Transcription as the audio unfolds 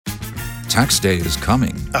Tax day is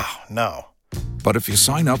coming. Oh, no. But if you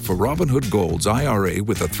sign up for Robinhood Gold's IRA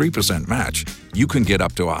with a 3% match, you can get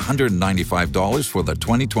up to $195 for the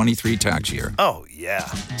 2023 tax year. Oh, yeah.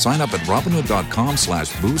 Sign up at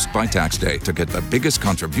Robinhood.com/boost by tax day to get the biggest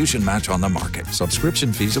contribution match on the market.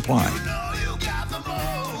 Subscription fees apply.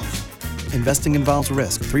 Investing involves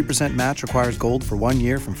risk. 3% match requires gold for 1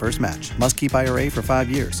 year from first match. Must keep IRA for 5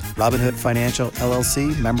 years. Robinhood Financial,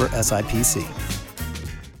 LLC, member SIPC.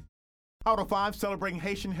 Out of 5, celebrating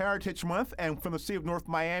Haitian Heritage Month, and from the city of North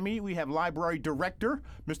Miami, we have Library Director,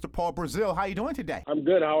 Mr. Paul Brazile. How are you doing today? I'm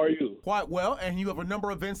good. How are you? Quite well, and you have a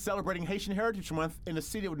number of events celebrating Haitian Heritage Month in the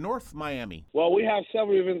city of North Miami. Well, we have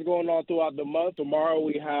several events going on throughout the month. Tomorrow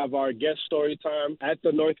we have our guest story time at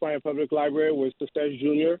the North Miami Public Library with Success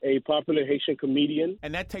Jr., a popular Haitian comedian.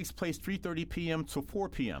 And that takes place 3:30 p.m. to 4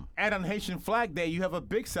 p.m. And on Haitian Flag Day, you have a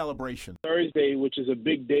big celebration. Thursday, which is a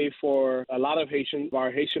big day for a lot of Haitians,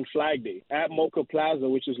 our Haitian Flag Day at Mocha Plaza,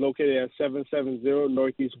 which is located at 770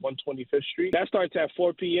 Northeast 125th Street. That starts at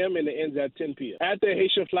 4 p.m. and it ends at 10 p.m. At the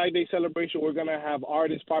Haitian Flag Day celebration, we're going to have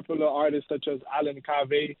popular artists such as Alan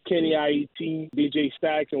Cave, Kenny IET, DJ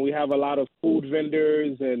Stacks, and we have a lot of food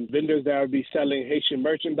vendors and vendors that will be selling Haitian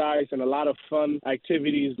merchandise and a lot of fun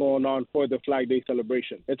activities going on for the Flag Day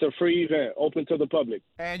celebration. It's a free event, open to the public.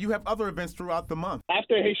 And you have other events throughout the month.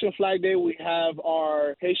 After Haitian Flag Day, we have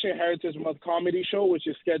our Haitian Heritage Month comedy show, which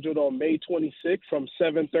is scheduled on May 26th from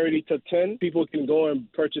 7:30 to 10. People can go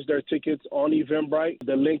and purchase their tickets on Eventbrite.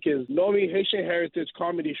 The link is Nomi Haitian Heritage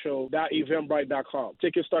Comedy Show.eventbrite.com.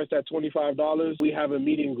 Ticket starts at $25. We have a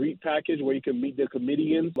meet and greet package where you can meet the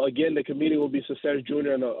comedians. Again, the comedian will be Success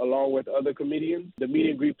Jr. and along with other comedians. The meet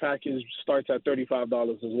and greet package starts at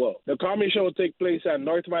 $35 as well. The comedy show will take place at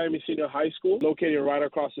North Miami Senior High School, located right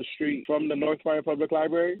across the street from the North Miami Public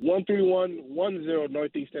Library, 13110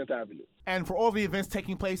 Northeast 10th Avenue. And for all the events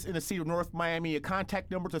taking place in the city of North Miami, a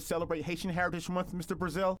contact number to celebrate Haitian Heritage Month, Mr.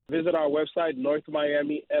 Brazile? Visit our website,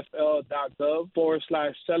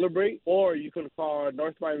 northmiamifl.gov/celebrate, or you can call our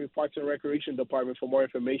North Miami Parks and Recreation Department for more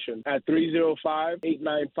information at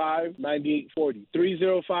 305-895-9840.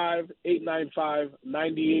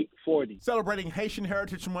 305-895-9840. Celebrating Haitian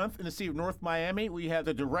Heritage Month in the city of North Miami, we have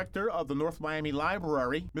the director of the North Miami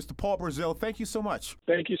Library, Mr. Paul Brazile. Thank you so much.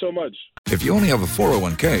 Thank you so much. If you only have a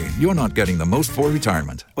 401k, you're not getting the most for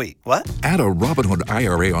retirement. Wait, what? Add a Robinhood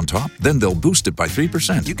IRA on top, then they'll boost it by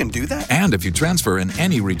 3%. You can do that? And if you transfer in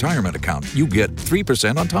any retirement account, you get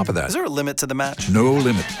 3% on top of that. Is there a limit to the match? No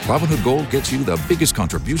limit. Robinhood Gold gets you the biggest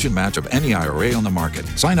contribution match of any IRA on the market.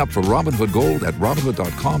 Sign up for Robinhood Gold at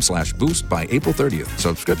Robinhood.com/boost by April 30th.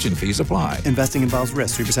 Subscription fees apply. Investing involves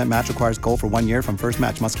risk. 3% match requires gold for 1 year from first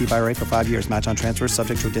match. Must keep IRA for 5 years. Match on transfers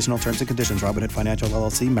subject to additional terms and conditions. Robinhood Financial,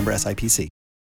 LLC, member SIPC.